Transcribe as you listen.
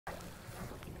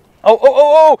Oh, oh,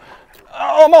 oh, oh!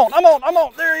 Oh, I'm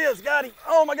on. There he is. Got him.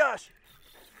 Oh my gosh.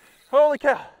 Holy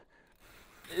cow.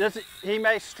 He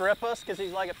may strip us because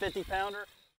he's like a 50-pounder.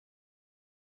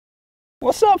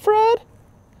 What's up, Fred?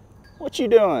 What you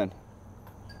doing?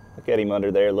 Look at him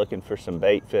under there looking for some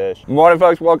bait fish. Good morning,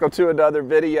 folks. Welcome to another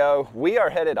video. We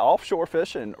are headed offshore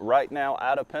fishing right now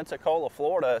out of Pensacola,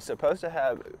 Florida. It's supposed to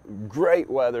have great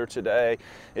weather today.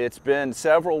 It's been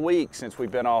several weeks since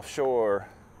we've been offshore.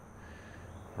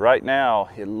 Right now,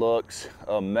 it looks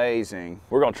amazing.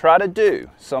 We're gonna try to do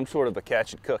some sort of a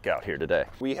catch and cook out here today.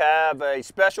 We have a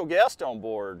special guest on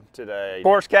board today. Of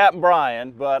course, Captain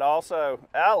Brian, but also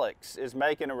Alex is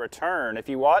making a return. If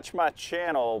you watch my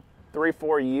channel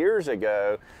 3-4 years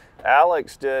ago,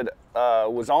 Alex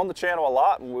was on the channel a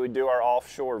lot when we would do our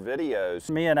offshore videos.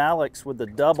 Me and Alex with the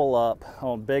double up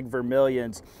on big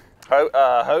vermilions.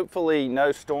 Hopefully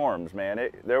no storms, man.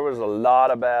 There was a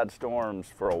lot of bad storms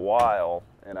for a while,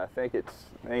 and I think it's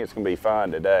gonna be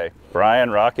fine today. Brian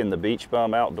rocking the Beach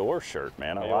Bum Outdoors shirt,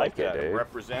 man. I like it, dude.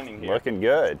 Representing here. Looking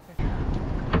good.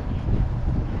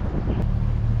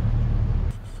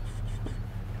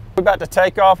 We're about to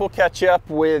take off. We'll catch up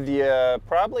with you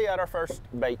probably at our first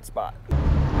bait spot.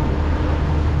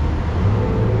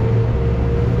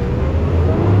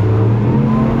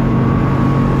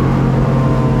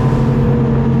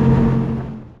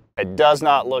 It does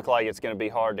not look like it's going to be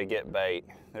hard to get bait.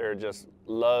 There are just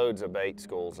loads of bait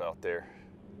schools out there.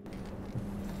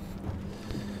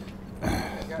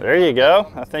 There you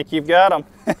go. I think you've got them.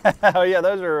 Oh yeah,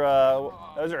 those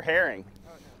are herring.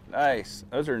 Nice.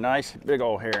 Those are nice big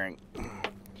old herring.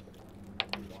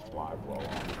 All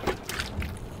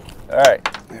right,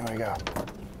 here we go.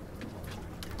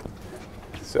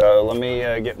 So let me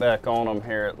get back on them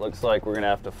here. It looks like we're going to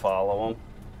have to follow them.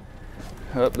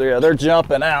 Up there, they're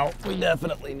jumping out. We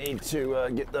definitely need to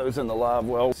get those in the live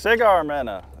well. Cigar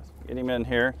Mena, get him in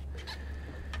here.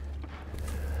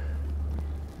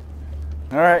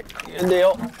 All right, good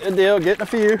deal, good deal.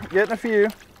 Getting a few.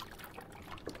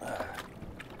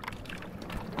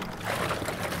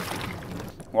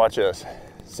 Watch this.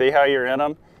 See how you're in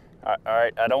them? All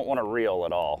right, I don't want to reel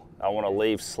at all. I want to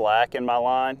leave slack in my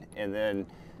line and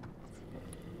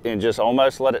just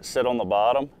almost let it sit on the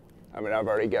bottom. I mean, I've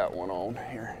already got one on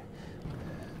here.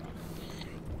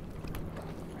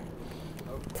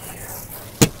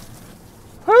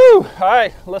 Whew! All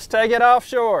right, let's take it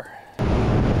offshore.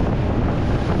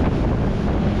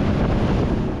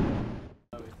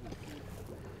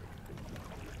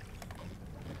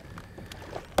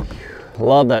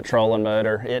 Love that trolling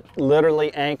motor. It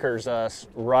literally anchors us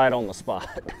right on the spot.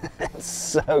 It's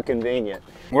so convenient.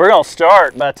 We're gonna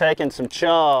start by taking some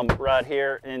chum right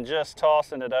here and just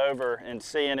tossing it over and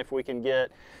seeing if we can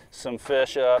get some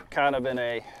fish up, kind of in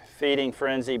a feeding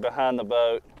frenzy behind the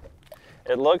boat.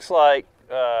 It looks like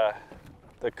the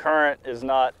current is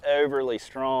not overly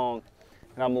strong,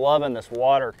 and I'm loving this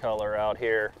watercolor out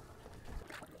here.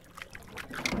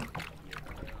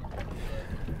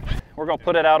 We're gonna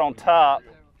put it out on top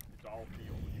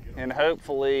and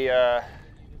hopefully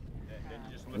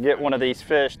get one of these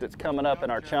fish that's coming up in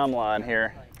our chum line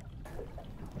here.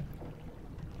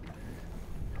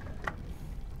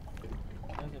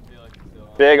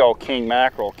 Big old king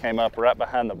mackerel came up right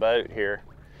behind the boat here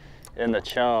in the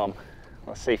chum.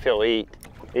 Let's see if he'll eat.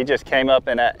 He just came up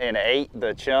and ate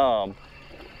the chum.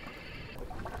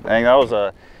 Dang, that was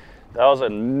a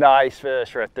nice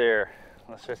fish right there.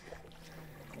 Let's just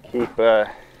keep it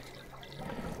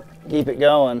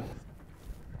going.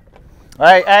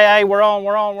 Hey, we're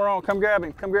on. Come grab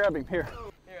him, here.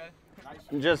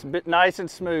 Just nice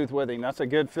and smooth with him. That's a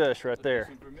good fish right there.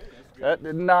 That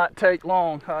did not take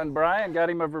long. And Brian got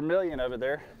him a vermilion over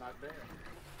there.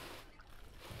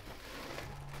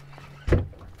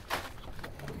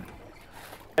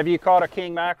 Have you caught a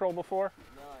king mackerel before?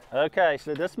 No. Okay,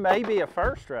 so this may be a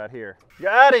first right here.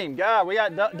 Got him, we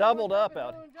got doubled up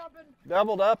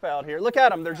out here. Look at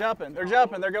them, they're jumping,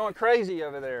 they're going crazy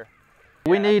over there.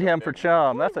 We need him for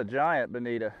chum. That's a giant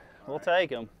bonita. We'll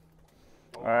take him.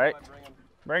 All right,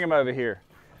 bring him over here.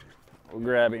 We'll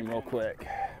grab him real quick.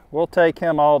 We'll take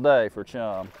him all day for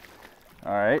chum.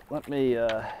 All right, let me,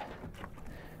 You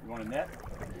want a net?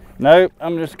 Nope,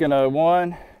 I'm just gonna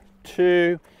 1,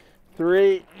 2,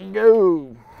 3,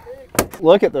 go.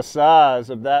 Look at the size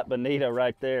of that bonita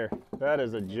right there. That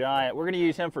is a giant. We're gonna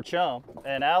use him for chum,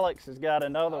 and Alex has got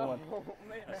another one.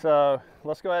 So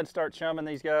let's go ahead and start chumming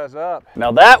these guys up.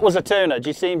 Now that was a tuna. Did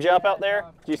you see him jump out there?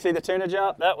 Did you see the tuna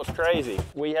jump? That was crazy.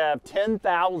 We have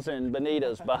 10,000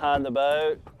 bonitas behind the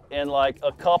boat and like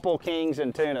a couple kings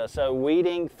and tuna. So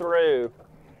weeding through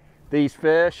these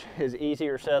fish is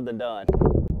easier said than done.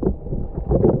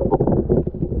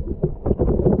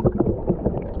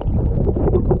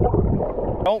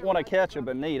 I don't want to catch a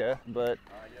bonita, but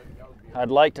I'd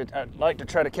like to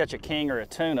try to catch a king or a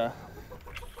tuna.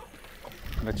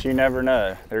 But you never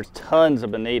know. There's tons of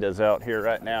bonitas out here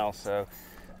right now, so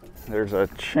there's a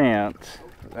chance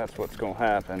that's what's gonna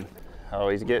happen. Oh,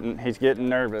 he's getting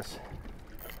nervous.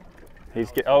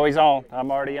 He's on. I'm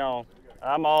already on.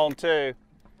 I'm on too.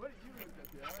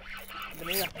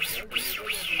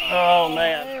 Oh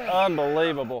man,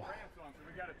 unbelievable.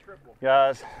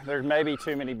 Guys, there's maybe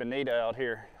too many bonita out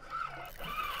here.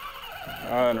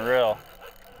 Unreal.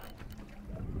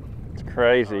 It's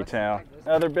crazy town.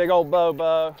 Another big old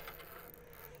bobo.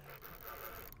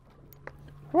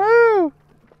 Woo!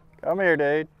 Come here,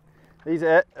 dude. These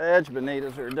edge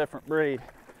bonitas are a different breed.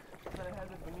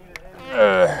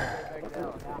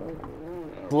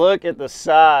 Look at the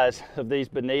size of these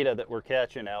bonita that we're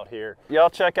catching out here. Y'all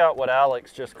check out what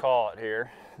Alex just caught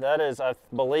here. That is, I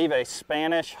believe, a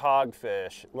Spanish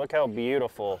hogfish. Look how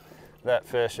beautiful that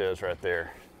fish is right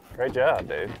there. Great job,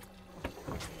 dude.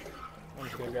 I'm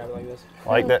just gonna grab it like this.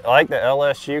 Like the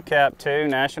LSU Cap 2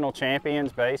 National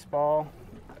Champions baseball.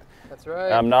 That's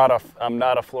right. I'm not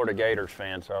a Florida Gators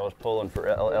fan, so I was pulling for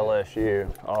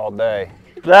LSU all day.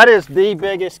 That is the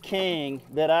biggest king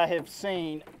that I have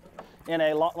seen in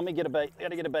a long. Let me get a bait.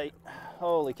 Gotta get a bait.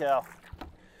 Holy cow!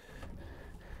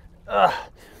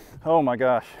 Oh my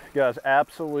gosh, guys,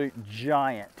 absolute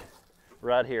giant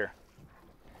right here.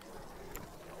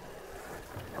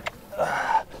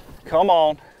 Come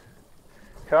on.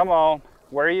 Come on,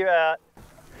 where are you at?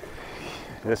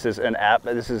 This is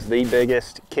the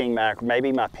biggest king mackerel,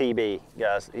 maybe my PB,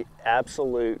 guys.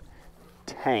 Absolute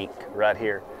tank right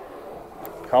here.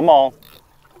 Come on.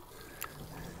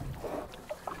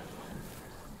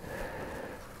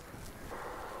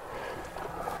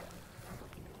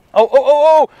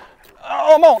 Oh,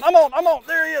 I'm on.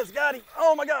 There he is, got him.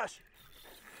 Oh my gosh.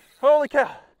 Holy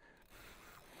cow.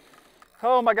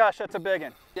 Oh my gosh, that's a big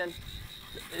one.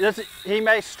 He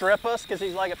may strip us because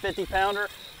he's like a 50-pounder.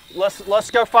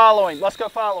 Let's go follow him. Let's go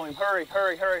follow him. Hurry.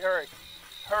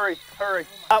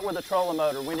 Not with a trolling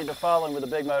motor. We need to follow him with a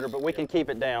big motor, but we can keep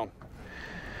it down.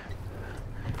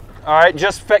 All right,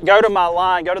 just go to my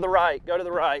line. Go to the right. Go to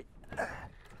the right.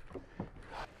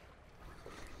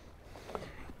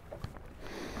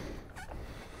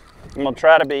 I'm gonna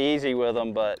try to be easy with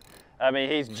him, but I mean,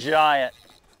 he's giant.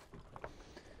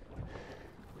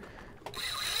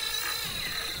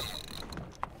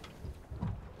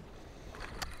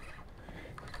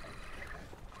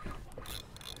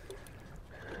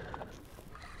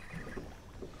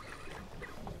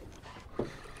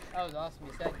 That was awesome.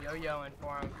 You said yo-yoing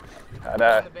for him. I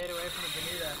know. The bait away from the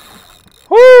bonita.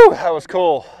 Woo! That was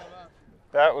cool.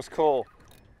 That was cool.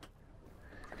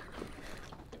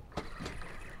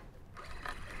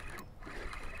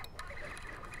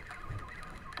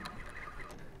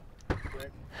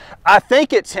 I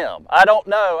think it's him. I don't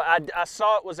know. I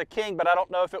saw it was a king, but I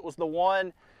don't know if it was the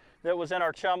one that was in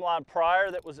our chum line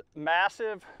prior that was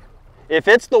massive. If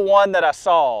it's the one that I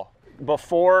saw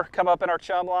before come up in our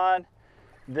chum line,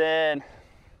 then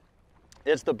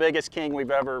it's the biggest king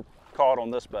we've ever caught on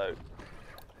this boat.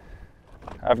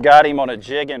 I've got him on a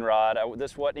jigging rod.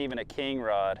 This wasn't even a king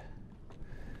rod,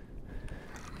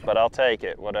 but I'll take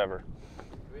it, whatever.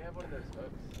 Do we have one of those hooks?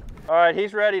 All right,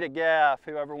 he's ready to gaff,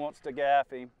 whoever wants to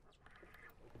gaff him.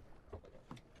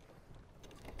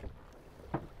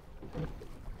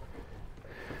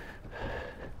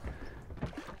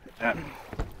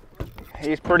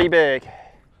 He's pretty big.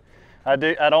 I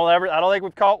don't think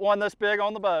we've caught one this big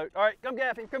on the boat. All right, come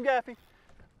gaff him.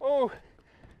 Oh,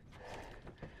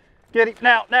 get him,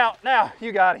 now,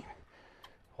 you got him.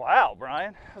 Wow,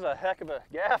 Brian, that was a heck of a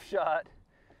gaff shot.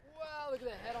 Wow, look at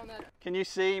the head on that. Can you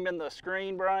see him in the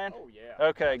screen, Brian? Oh yeah.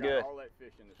 Okay, good. All that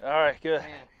fish in the All right, good.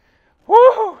 Man.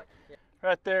 Woo!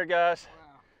 Right there, guys.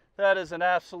 Wow. That is an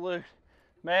absolute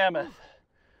mammoth.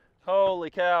 Holy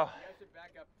cow.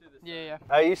 Yeah.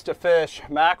 I used to fish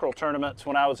mackerel tournaments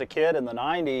when I was a kid in the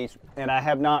 90s, and I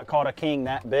have not caught a king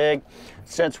that big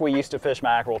since we used to fish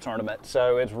mackerel tournaments.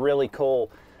 So it's really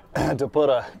cool to put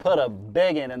a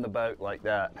big one in the boat like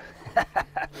that.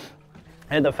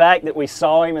 And the fact that we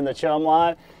saw him in the chum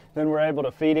line, then we're able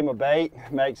to feed him a bait,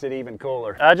 makes it even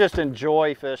cooler. I just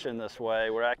enjoy fishing this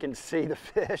way, where I can see the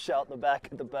fish out the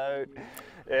back of the boat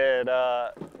and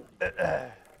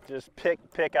just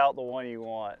pick out the one you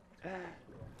want.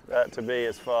 That to me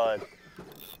is fun.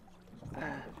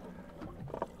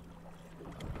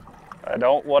 I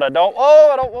don't want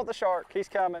the shark. He's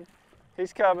coming.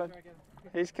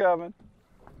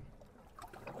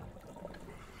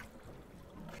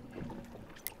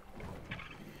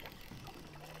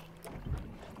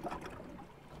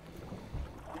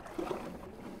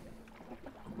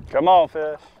 Come on,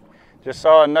 fish. Just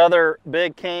saw another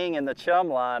big king in the chum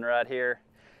line right here.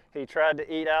 He tried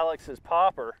to eat Alex's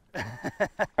popper. All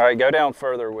right, go down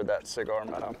further with that cigar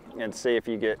minnow and see if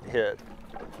you get hit.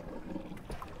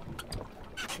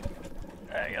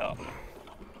 There you go.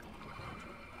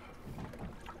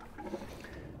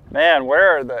 Man,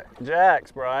 where are the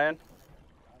jacks, Brian?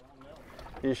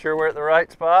 You sure we're at the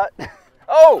right spot?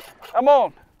 Oh, I'm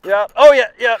on. Yeah. Oh,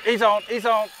 yeah, yeah, he's on, he's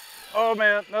on. Oh,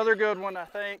 man, another good one, I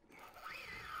think.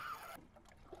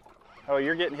 Oh,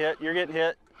 you're getting hit, you're getting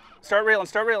hit. Start reeling,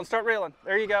 start reeling, start reeling.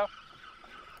 There you go.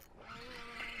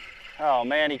 Oh,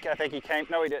 man, I think he came.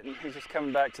 No, he didn't. He's just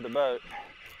coming back to the boat.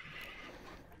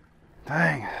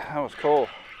 Dang, that was cool.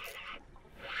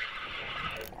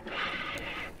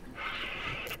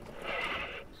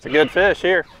 It's a good fish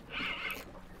here.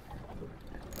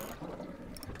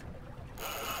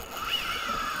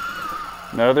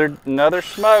 Another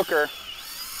smoker.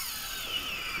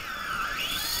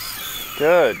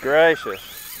 Good gracious.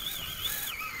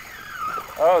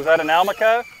 Oh, is that an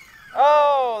Almaco?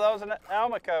 Oh, that was an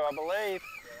Almaco, I believe.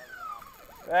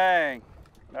 Dang,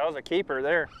 that was a keeper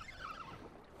there.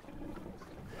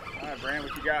 All right, Brandon,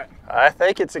 what you got? I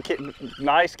think it's a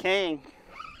nice king.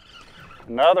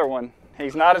 Another one.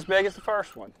 He's not as big as the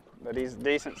first one, but he's a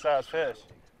decent sized fish.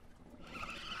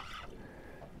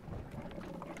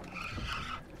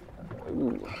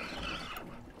 Ooh.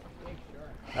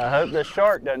 I hope this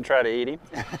shark doesn't try to eat him.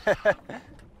 How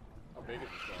big is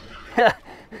the shark?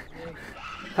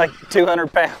 Like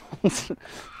 200 pounds.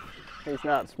 He's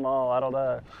not small, I don't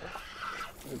know.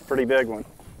 It's a pretty big one.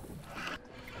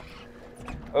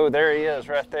 Oh, there he is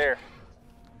right there.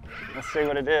 Let's see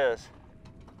what it is.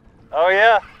 Oh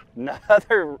yeah,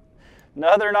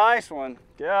 another nice one.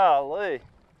 Golly.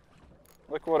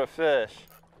 Look what a fish.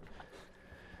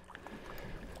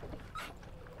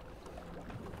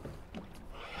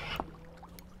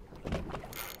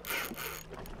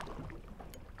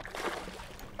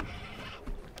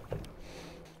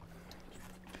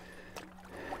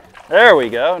 There we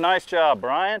go. Nice job,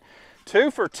 Brian.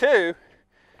 2 for 2.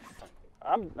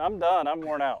 I'm done. I'm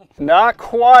worn out. Not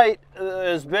quite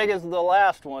as big as the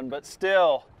last one, but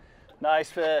still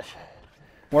nice fish.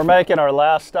 We're making our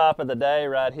last stop of the day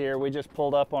right here. We just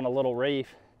pulled up on a little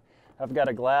reef. I've got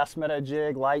a glass minnow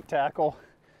jig, light tackle.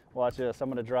 Watch this. I'm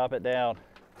going to drop it down.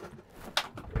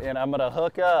 And I'm going to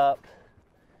hook up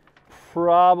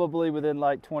probably within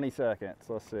like 20 seconds.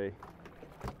 Let's see.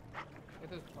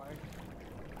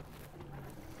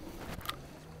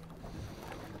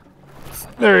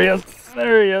 There he is.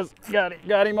 There he is.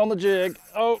 Got him on the jig.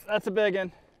 Oh, that's a big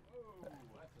one.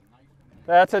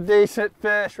 That's a decent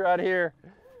fish right here.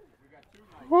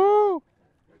 Woo!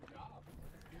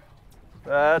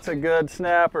 That's a good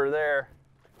snapper there.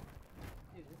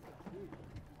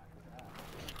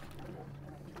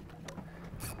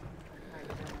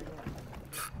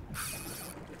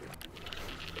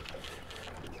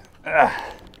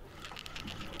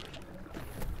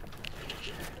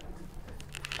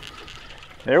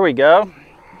 There we go.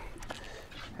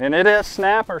 And it is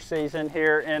snapper season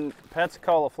here in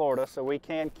Pensacola, Florida, so we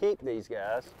can keep these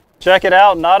guys. Check it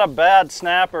out, not a bad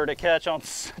snapper to catch on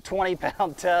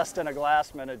 20-pound test in a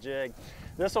glass minnow jig.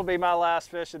 This will be my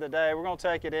last fish of the day. We're gonna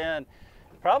take it in,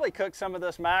 probably cook some of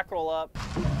this mackerel up.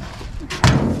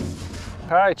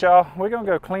 All right, y'all, we're gonna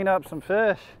go clean up some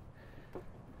fish.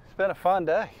 It's been a fun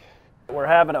day. We're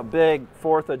having a big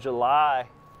 4th of July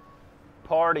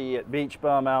party at Beach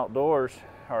Bum Outdoors,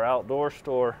 our outdoor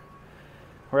store.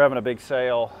 We're having a big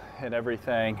sale and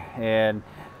everything, and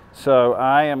so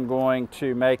I am going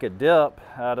to make a dip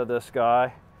out of this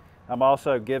guy. I'm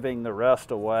also giving the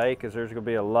rest away because there's going to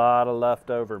be a lot of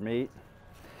leftover meat,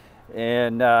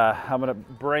 and I'm going to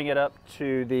bring it up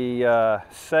to the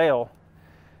sale,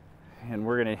 and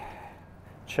we're going to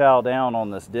chow down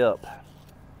on this dip.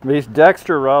 These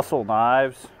Dexter Russell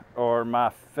knives are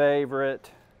my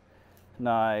favorite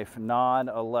knife,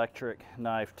 non-electric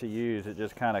knife to use. It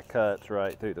just kind of cuts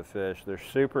right through the fish. They're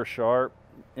super sharp,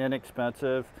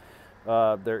 inexpensive.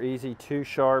 They're easy to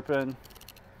sharpen.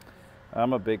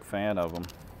 I'm a big fan of them.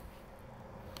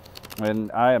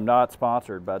 And I am not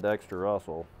sponsored by Dexter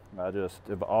Russell. I just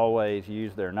have always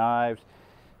used their knives,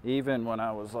 even when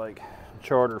I was like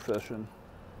charter fishing.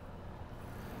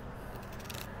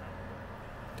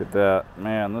 Look at that.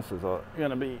 Man, this is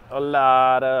gonna be a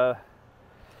lot of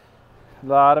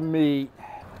meat.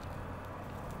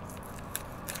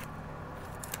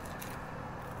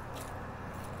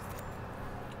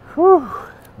 Whew,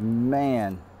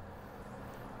 man.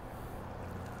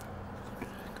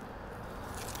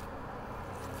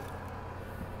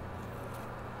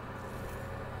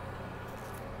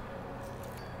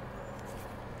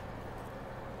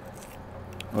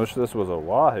 Wish this was a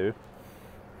wahoo.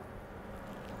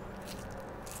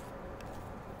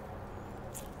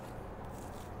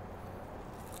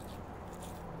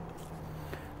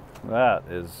 That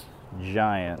is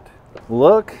giant.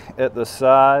 Look at the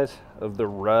size of the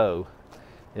roe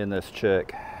in this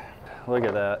chick. Look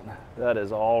at that. That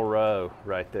is all roe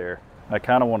right there. I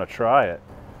kind of want to try it.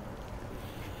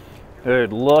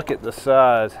 Dude, look at the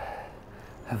size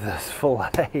of this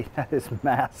fillet. That is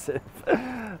massive.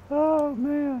 Oh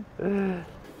man.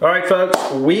 All right,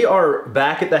 folks, we are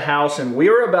back at the house and we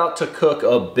are about to cook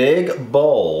a big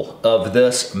bowl of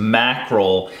this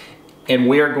mackerel, and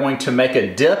we are going to make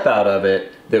a dip out of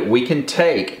it that we can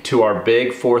take to our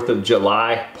big 4th of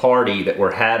July party that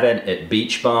we're having at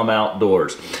Beach Bum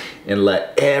Outdoors, and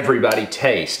let everybody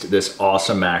taste this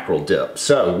awesome mackerel dip.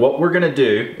 So what we're gonna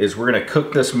do is we're gonna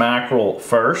cook this mackerel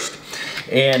first.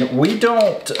 And we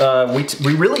don't,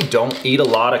 we really don't eat a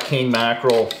lot of king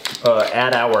mackerel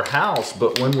at our house,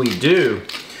 but when we do,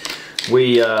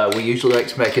 we usually like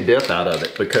to make a dip out of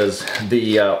it because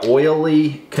the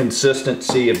oily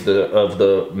consistency of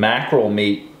the mackerel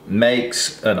meat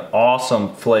makes an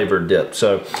awesome flavored dip.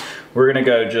 So we're gonna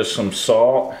go just some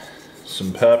salt,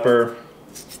 some pepper,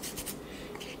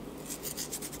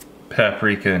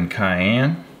 paprika and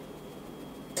cayenne.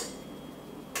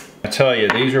 I tell you,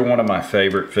 these are one of my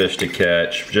favorite fish to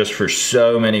catch just for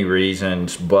so many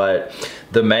reasons, but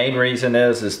the main reason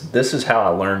is this is how I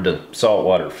learned to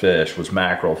saltwater fish, was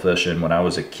mackerel fishing when I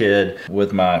was a kid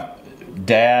with my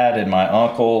dad and my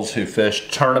uncles who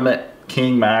fished tournament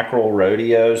king mackerel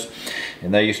rodeos,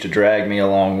 and they used to drag me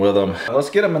along with them.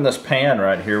 Let's get them in this pan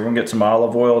right here. We're gonna get some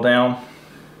olive oil down.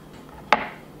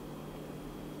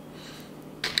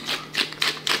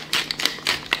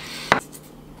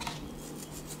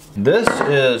 This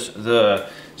is the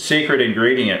secret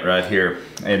ingredient right here,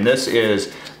 and this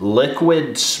is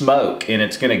liquid smoke, and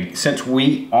it's gonna, since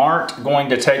we aren't going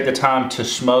to take the time to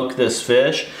smoke this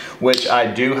fish, which I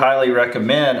do highly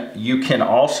recommend, you can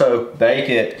also bake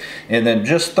it and then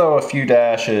just throw a few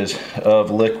dashes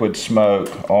of liquid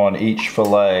smoke on each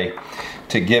fillet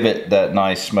to give it that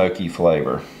nice smoky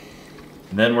flavor.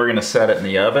 And then we're gonna set it in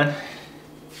the oven.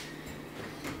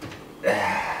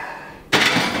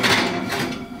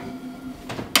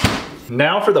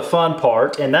 Now for the fun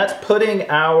part, and that's putting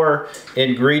our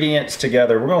ingredients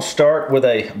together. We're gonna start with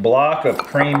a block of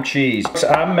cream cheese.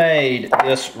 I made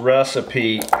this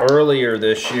recipe earlier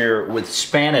this year with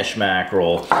Spanish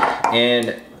mackerel,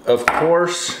 and of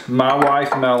course, my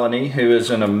wife Melanie, who is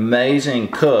an amazing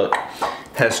cook,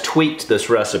 has tweaked this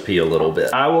recipe a little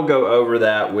bit. I will go over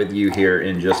that with you here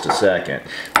in just a second.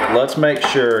 But let's make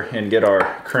sure and get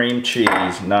our cream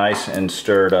cheese nice and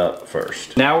stirred up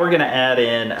first. Now we're gonna add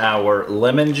in our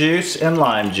lemon juice and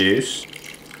lime juice,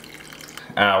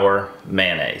 our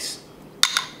mayonnaise.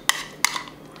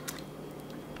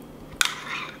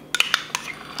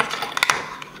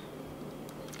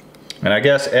 And I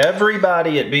guess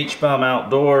everybody at Beach Bum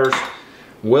Outdoors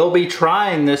will be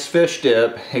trying this fish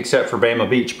dip, except for Bama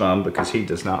Beach Bum, because he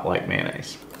does not like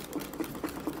mayonnaise.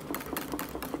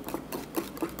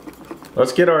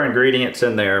 Let's get our ingredients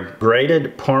in there.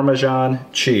 Grated Parmesan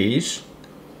cheese.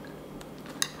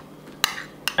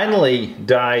 Finely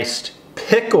diced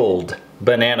pickled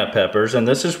banana peppers, and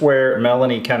this is where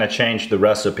Melanie kind of changed the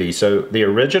recipe. So the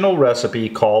original recipe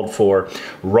called for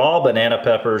raw banana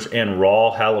peppers and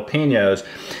raw jalapeños,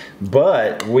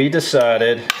 but we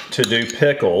decided to do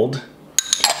pickled,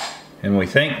 and we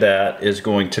think that is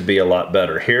going to be a lot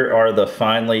better. Here are the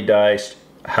finely diced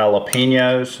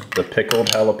jalapeños, the pickled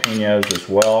jalapeños as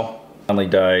well. Finely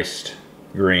diced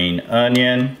green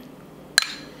onion,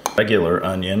 regular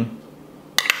onion,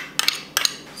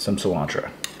 some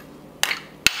cilantro.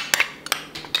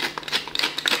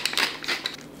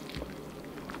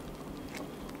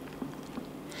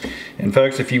 And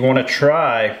folks, if you want to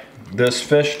try this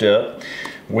fish dip,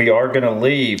 we are going to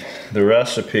leave the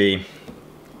recipe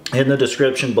in the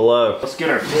description below. Let's get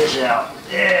our fish out.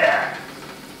 Yeah,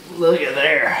 look at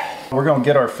there. We're going to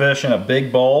get our fish in a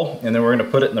big bowl, and then we're going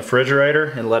to put it in the refrigerator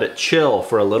and let it chill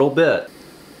for a little bit.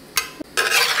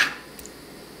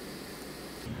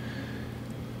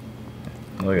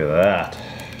 Look at that.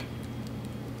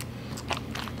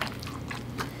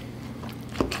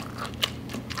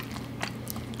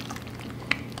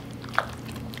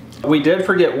 We did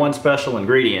forget one special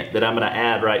ingredient that I'm going to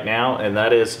add right now, and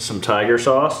that is some tiger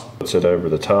sauce. Puts it over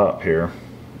the top here.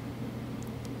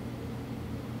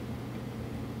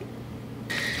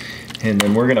 And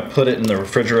then we're going to put it in the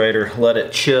refrigerator, let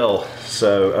it chill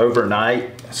so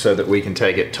overnight, so that we can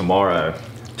take it tomorrow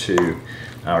to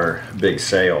our big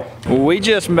sale. We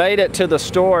just made it to the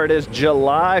store. It is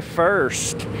July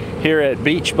 1st here at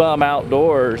Beach Bum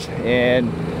Outdoors,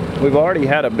 and we've already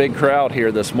had a big crowd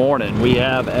here this morning. We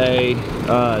have a,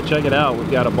 check it out,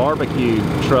 we've got a barbecue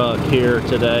truck here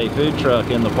today, food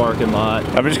truck in the parking lot.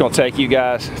 I'm just gonna take you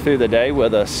guys through the day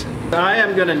with us. I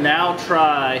am gonna now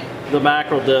try the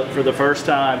mackerel dip for the first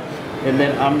time, and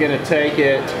then I'm gonna take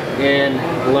it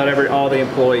and let all the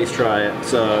employees try it.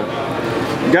 So,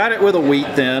 got it with a wheat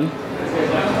thin.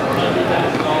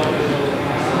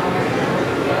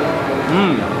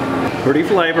 Pretty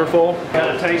flavorful.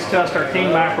 Got to taste test our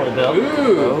king mackerel dip.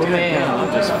 Ooh, Oh man.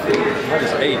 I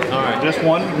just ate. All right. Just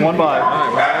one bite.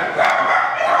 All right,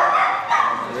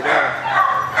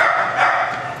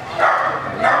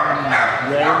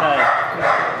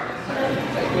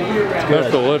 here we go.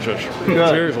 That's delicious. Good.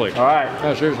 Seriously. All right.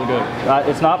 That's seriously good.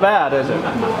 It's not bad, is it?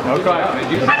 Okay.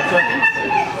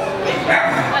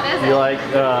 What is it?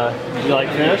 You like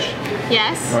fish?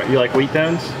 Yes. All right, you like wheat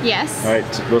thins? Yes. All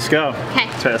right, let's go. Okay.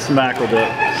 Test the mackerel dip.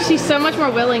 She's so much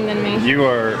more willing than me. You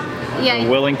are Yeah. a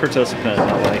willing participant.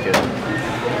 I like it.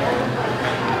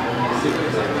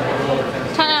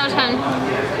 10 out of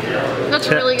 10. That's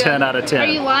really good. 10 out of 10. Are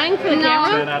you lying for the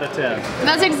camera? 10 out of 10.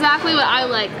 That's exactly what I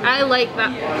like. I like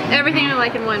that. Everything I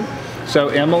like in one. So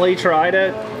Emily tried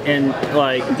it and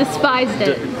like Despised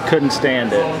it. couldn't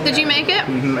stand it. Did you make it?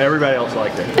 Everybody else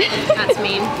liked it. That's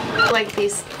mean. I like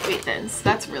these wheat thins.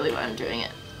 That's really why I'm doing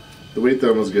it. The wheat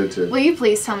thin was good too. Will you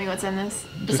please tell me what's in this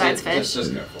besides fish?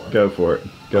 Just go for it. Go for it.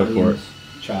 Go for it.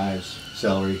 Chives,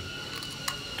 celery.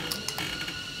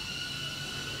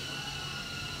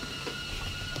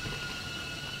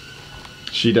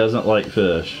 She doesn't like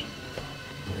fish.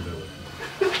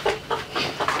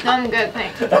 No, I'm good,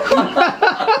 thanks.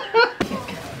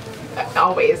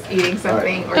 Always eating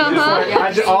something or Uh-huh. just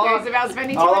I ju- you all guys I- about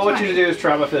spending too All much I want you money. to do is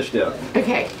try my fish dip.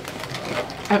 Okay.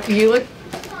 You look.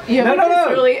 You No, have no, this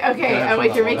no. really okay. I'm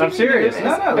like you're making I'm me serious.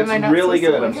 nervous. No, no, Am I it's not really supposed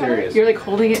to good. I'm look at it? serious. You're like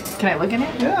holding it. Can I look in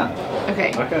it? Yeah.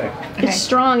 Okay. Okay. It's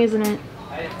strong, isn't it?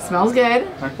 Smells good.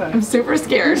 Okay. I'm super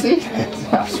scared.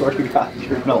 I swear to God,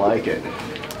 you're gonna like it.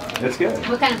 It's good.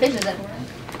 What kind of fish is it?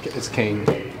 It's king.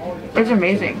 It's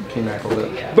amazing. King mackerel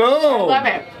dip. Boom. Love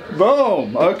it.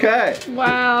 Boom. Okay.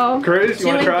 Wow. Cruz, you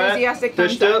want to Too try it? enthusiastic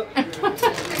Fish thumbs dip?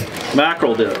 up.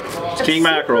 Mackerel dip. It's king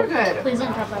mackerel. Super good. Please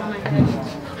don't drop that on my head.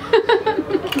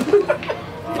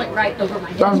 Like right over my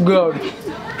head. That's good.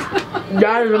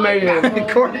 That is amazing.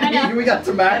 Courtney, we got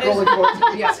some mackerel and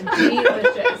Courtney. Yeah,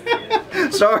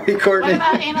 delicious. Sorry, Courtney. What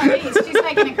about Annalise? She's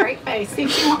making a great face. See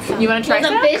if she wants some. You want to try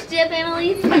Some some? fish dip,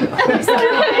 Annalise? All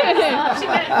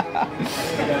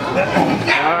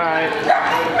right.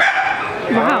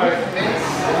 Wow.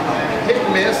 Hit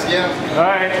and miss, yeah. All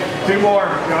right. Two more.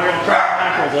 Y'all gotta try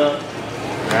mackerel dip.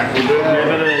 Give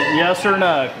it a yes or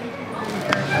no.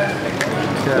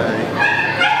 Okay.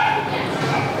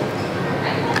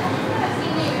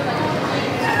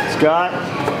 Scott,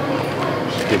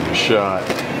 Just give it a shot.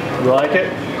 you like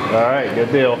it? All right,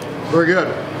 good deal. Very good.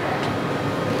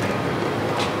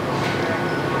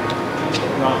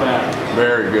 Not bad.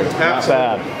 Very good. Not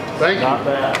bad. Thank you. Not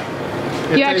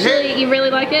bad. You really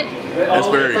like it? That's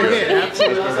very good.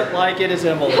 Absolutely doesn't like it is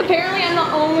Emily. Apparently I'm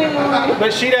the only one.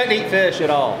 But she doesn't eat fish at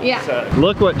all. Yeah. So.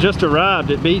 Look what just arrived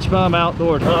at Beach Bum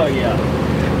Outdoors. Oh yeah,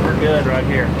 we're good right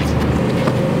here.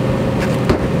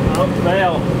 Oh,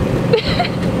 fail.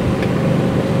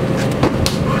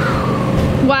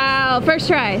 Wow, first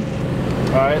try.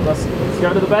 All right, let's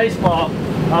go to the baseball.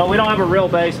 We don't have a real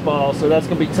baseball, so that's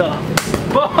gonna be tough.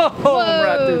 Boom!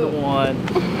 Right through the one.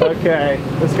 Okay,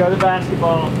 let's go to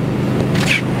basketball.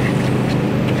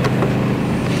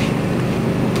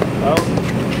 Oh.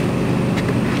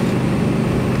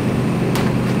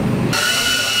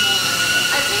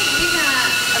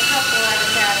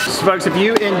 So folks, if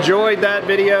you enjoyed that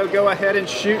video, go ahead and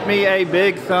shoot me a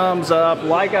big thumbs up.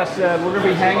 Like I said, we're gonna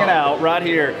be hanging out right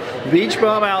here, Beach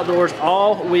Bum Outdoors,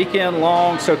 all weekend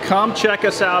long. So come check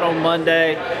us out on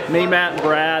Monday. Me, Matt, and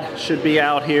Brad should be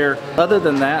out here. Other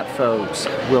than that, folks,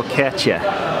 we'll catch you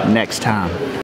next time.